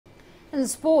In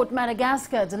sport,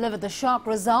 Madagascar delivered the shock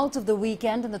result of the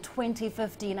weekend in the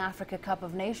 2015 Africa Cup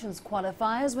of Nations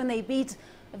qualifiers when they beat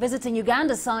a visiting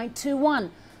Uganda side 2-1.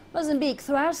 Mozambique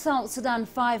thrashed South Sudan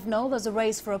 5-0 as a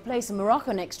race for a place in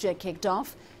Morocco next year kicked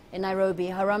off. In Nairobi,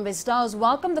 Harambee stars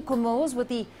welcomed the Comoros with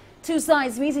the two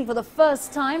sides meeting for the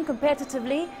first time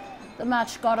competitively. The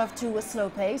match got off to a slow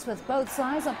pace with both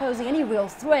sides not posing any real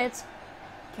threat.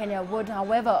 Kenya would,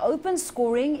 however, open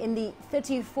scoring in the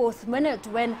 34th minute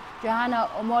when Johanna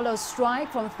Omollo's strike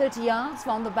from 30 yards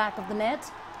found the back of the net.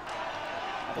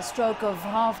 At the stroke of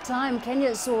half-time,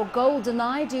 Kenya saw a goal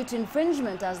denied due to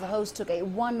infringement as the host took a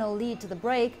 1-0 lead to the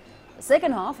break. The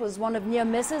second half was one of near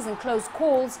misses and close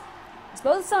calls as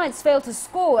both sides failed to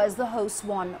score as the hosts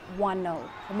won 1-0.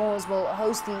 Comoros will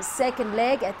host the second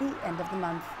leg at the end of the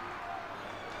month.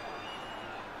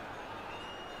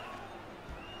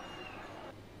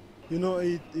 You know,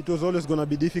 it was always going to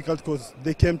be difficult because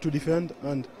they came to defend,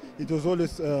 and it was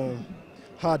always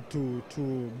hard to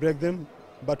break them.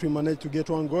 But we managed to get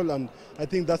one goal, and I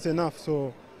think that's enough.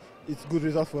 So it's a good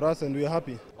result for us, and we're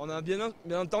happy.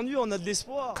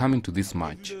 Coming to this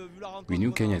match, we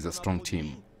knew Kenya is a strong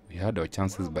team. We had our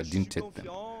chances but didn't take them,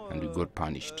 and we got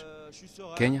punished.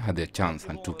 Kenya had their chance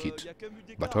and took it.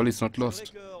 But all is not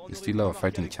lost. We still have a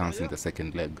fighting chance in the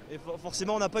second leg.